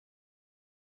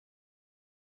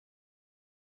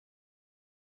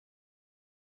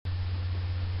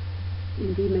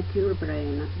In the mature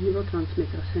brain,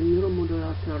 neurotransmitters and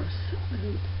neuromodulators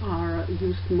are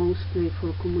used mostly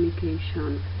for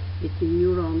communication between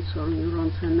neurons or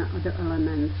neurons and other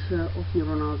elements of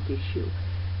neuronal tissue.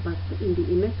 But in the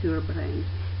immature brain,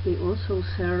 they also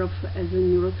serve as a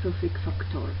neurotrophic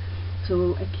factor.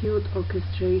 So acute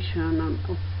orchestration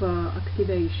of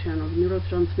activation of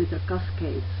neurotransmitter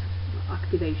cascades,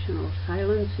 activation or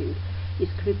silencing, is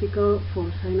critical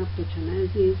for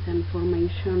synaptogenesis and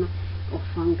formation of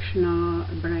functional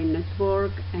brain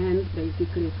network and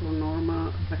basically for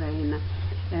normal brain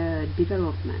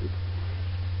development.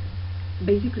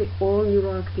 Basically all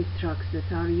neuroactive drugs that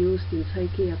are used in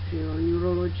psychiatry or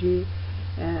neurology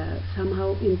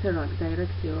somehow interact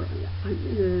directly or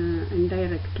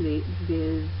indirectly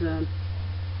with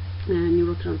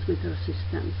neurotransmitter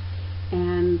systems.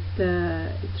 And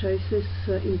it raises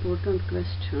important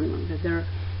question whether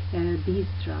these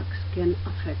drugs can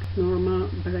affect normal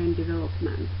brain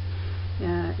development.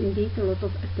 Indeed, a lot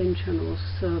of attention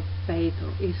was paid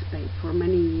or is paid for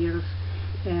many years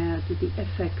to the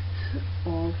effects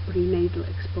of prenatal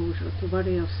exposure to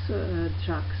various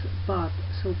drugs, but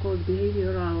so-called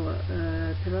behavioral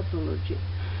teratology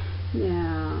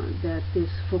that is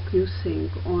focusing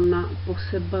on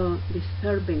possible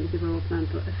disturbing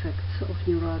developmental effects of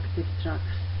neuroactive drugs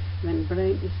when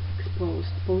brain is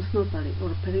exposed postnatally or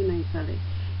perinatally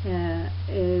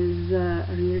is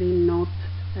really not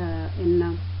in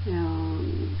the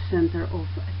center of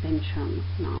attention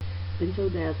now.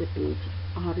 Benzodiazepines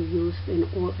are used in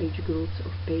all age groups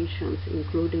of patients,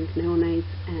 including neonates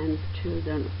and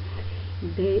children.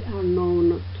 They are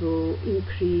known to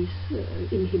increase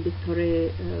inhibitory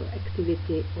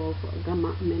activity of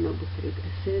gamma-aminobutyric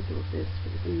acid, which is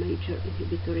a major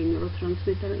inhibitory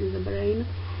neurotransmitter in the brain,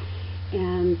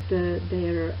 and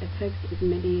their effect is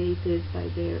mediated by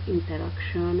their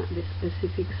interaction with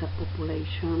specific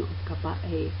subpopulation of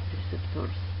kappa-A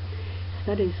receptors.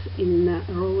 Studies in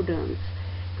rodents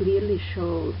clearly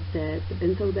show that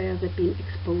benzodiazepine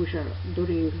exposure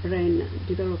during brain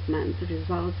development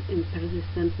results in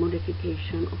persistent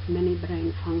modification of many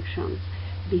brain functions,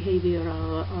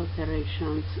 behavioral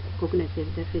alterations, cognitive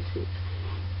deficits,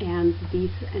 and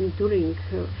these enduring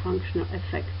functional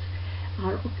effects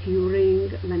are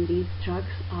occurring when these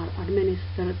drugs are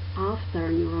administered after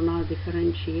neuronal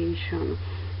differentiation,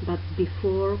 but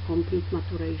before complete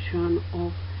maturation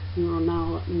of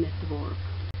neuronal network.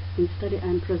 In study I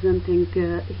am presenting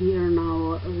here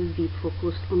now will be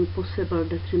focused on possible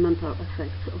detrimental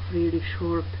effects of really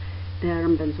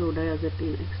short-term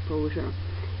benzodiazepine exposure.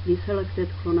 We selected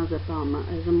clonazepam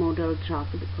as a model drug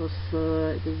because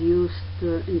it is used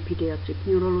in pediatric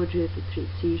neurology to treat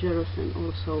seizures and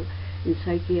also in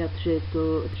psychiatry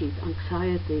to treat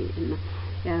anxiety in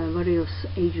various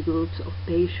age groups of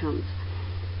patients.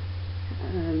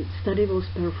 Study was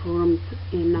performed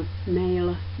in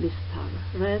male Wistar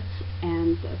rats,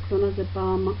 and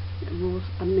clonazepam was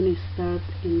administered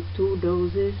in 2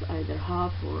 doses, either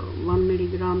half or 1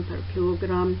 milligram per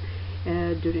kilogram,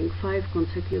 during 5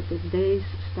 consecutive days,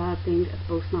 starting at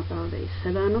postnatal day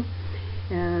 7.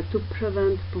 To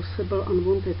prevent possible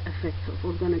unwanted effects of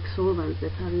organic solvents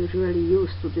that are usually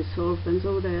used to dissolve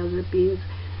benzodiazepines,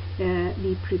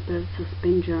 we prepared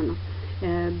suspension.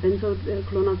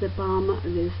 Clonazepam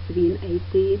with between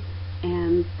 80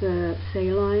 and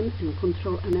saline, and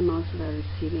control animals were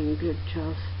receiving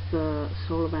just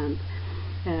solvent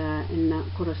in a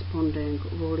corresponding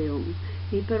volume.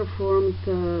 We performed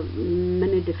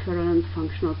many different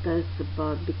functional tests,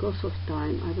 but because of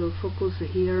time I will focus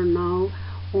here now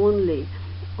only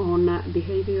on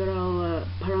behavioral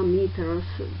parameters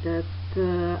that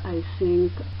I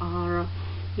think are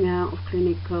of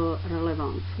clinical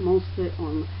relevance, mostly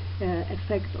on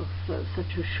effect of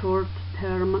such a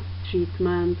short-term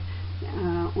treatment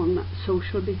on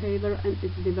social behavior and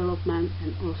its development,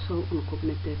 and also on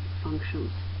cognitive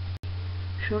functions.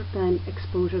 Short-time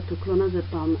exposure to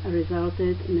clonazepam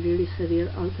resulted in really severe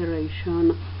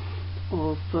alteration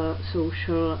of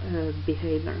social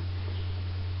behavior.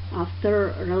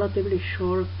 After relatively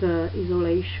short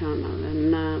isolation,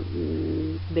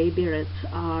 when baby rats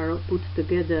are put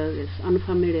together with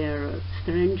unfamiliar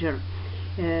stranger,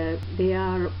 they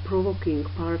are provoking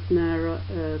partner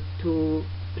to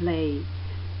play.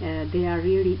 They are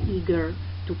really eager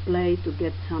to play, to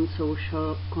get some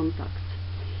social contacts.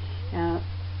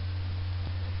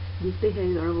 This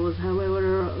behavior was,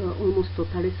 however, almost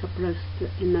totally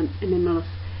suppressed in animals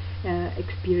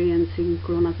experiencing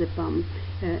clonazepam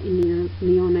in a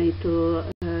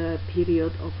neonatal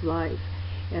period of life.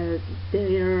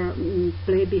 Their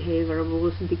play behavior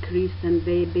was decreased, and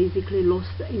they basically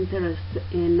lost interest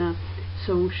in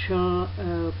social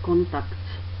contacts.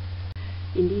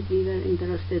 Indeed, we were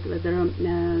interested whether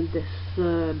this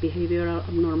behavioral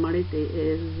abnormality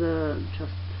is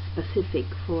just specific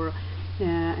for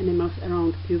animals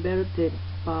around puberty,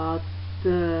 but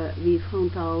we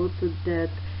found out that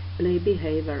play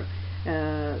behavior,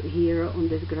 here on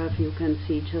this graph you can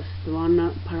see just one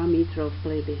parameter of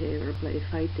play behavior, play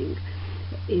fighting,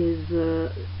 is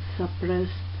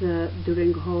suppressed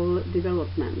during whole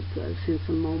development, since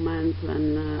the moment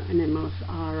when animals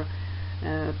are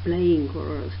playing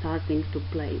or starting to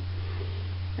play.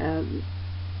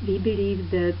 We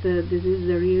believe that this is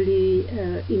a really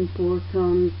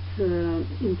important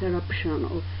interruption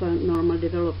of normal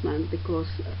development, because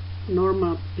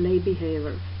normal play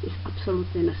behavior is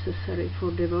absolutely necessary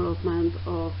for development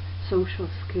of social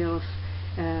skills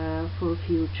for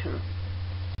future.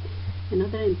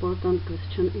 Another important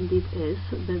question indeed is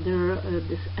whether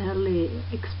this early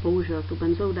exposure to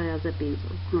benzodiazepines,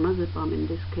 or clonazepam in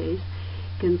this case,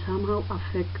 can somehow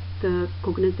affect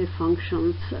cognitive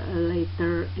functions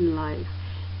later in life.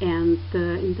 And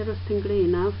interestingly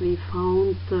enough, we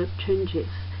found changes,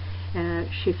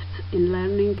 shifts in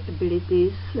learning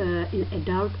abilities in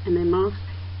adult animals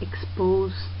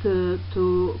exposed to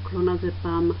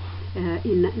clonazepam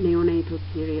in neonatal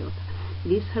period.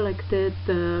 We selected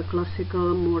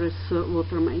classical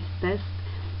Morris-Watermaise test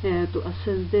to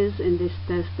assess this. In this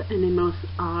test, animals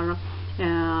are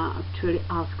actually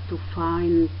asked to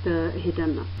find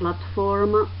hidden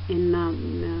platform in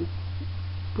a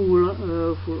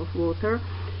pool full of water,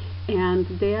 and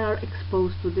they are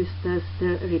exposed to this test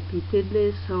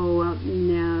repeatedly, so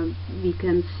we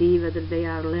can see whether they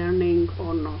are learning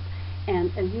or not.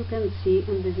 And as you can see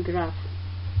on this graph,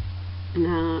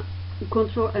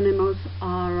 control animals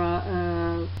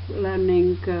are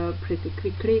learning pretty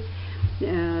quickly.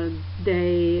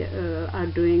 They are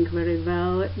doing very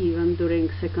well even during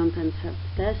second and third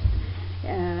test,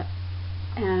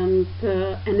 and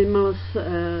animals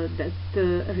that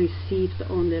received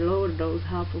only lower dose,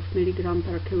 half of milligram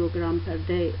per kilogram per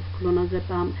day of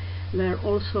clonazepam, were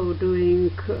also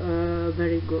doing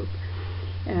very good.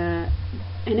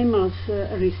 Animals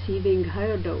receiving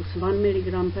higher dose, 1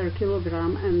 milligram per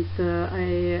kilogram, and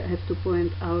I have to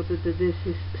point out that this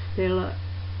is still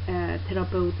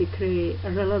therapeutically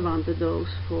relevant dose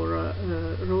for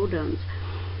rodents,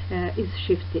 is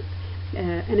shifted.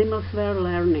 Animals were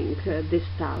learning this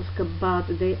task, but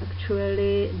they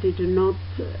actually did not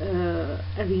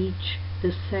reach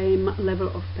the same level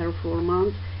of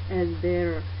performance as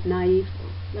their naive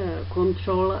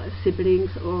control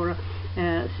siblings, or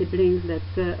siblings that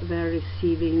were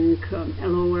receiving a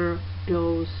lower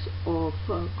dose of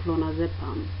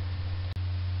clonazepam.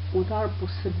 What are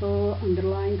possible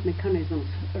underlying mechanisms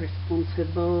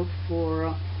responsible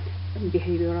for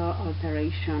behavioral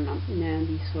alteration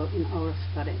we saw in our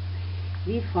study?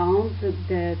 We found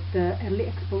that early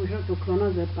exposure to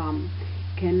clonazepam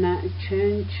can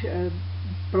change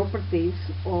properties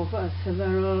of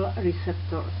several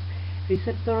receptors.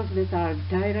 Receptors that are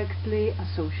directly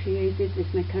associated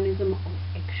with mechanism of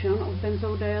action of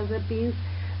benzodiazepines,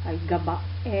 like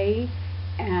GABA-A,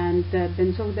 and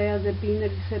benzodiazepine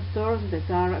receptors that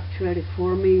are actually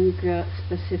forming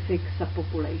specific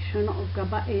subpopulation of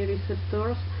GABA-A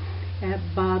receptors,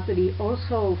 but we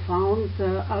also found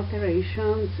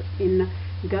alterations in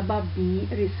GABA-B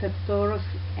receptors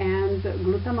and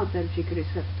glutamatergic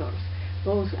receptors,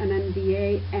 both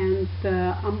NMDA and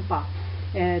AMPA,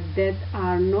 that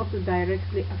are not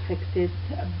directly affected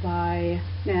by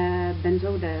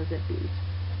benzodiazepines.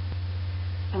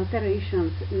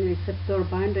 Alterations in receptor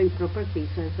binding properties,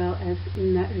 as well as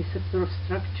in receptor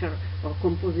structure or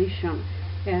composition,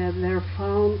 were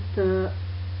found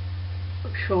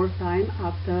short time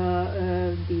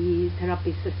after the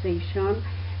therapy cessation,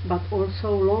 but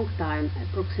also long time,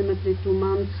 approximately 2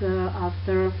 months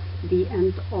after the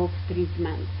end of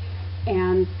treatment.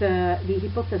 And we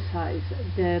hypothesize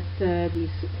that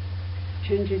these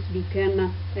changes we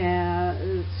can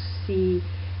see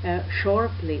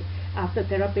shortly after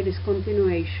therapy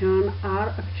discontinuation are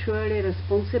actually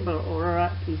responsible, or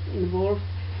at least involved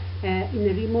in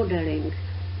remodeling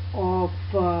of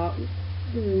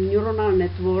neuronal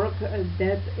network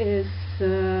that is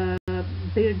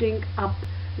building up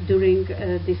during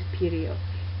this period.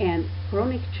 And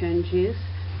chronic changes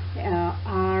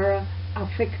are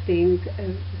affecting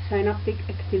synaptic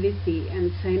activity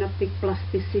and synaptic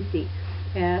plasticity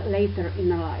later in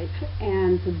life,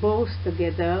 and both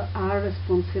together are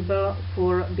responsible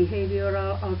for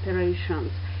behavioral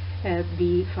alterations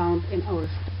we found in our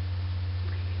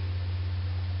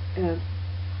study.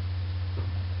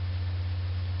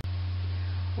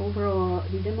 Overall,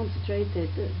 we demonstrated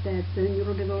that the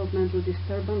neurodevelopmental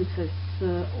disturbances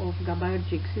of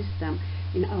GABAergic system,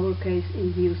 in our case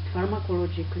induced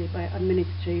pharmacologically by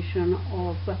administration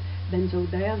of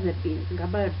benzodiazepines,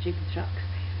 GABAergic drugs,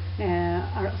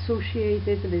 are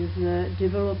associated with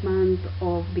development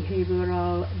of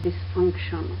behavioral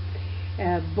dysfunction.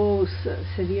 Both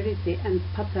severity and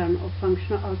pattern of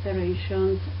functional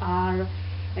alterations are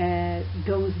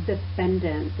dose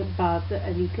dependent, but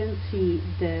we can see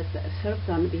that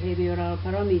certain behavioral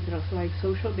parameters like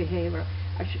social behavior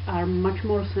are much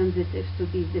more sensitive to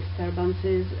these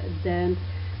disturbances than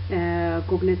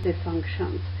cognitive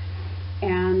functions.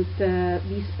 And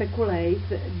we speculate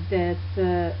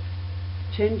that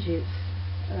changes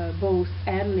both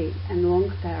early and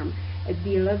long term at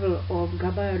the level of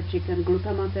GABAergic and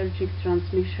glutamatergic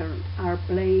transmission are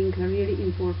playing a really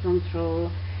important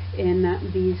role in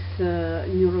these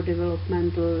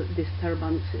neurodevelopmental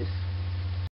disturbances.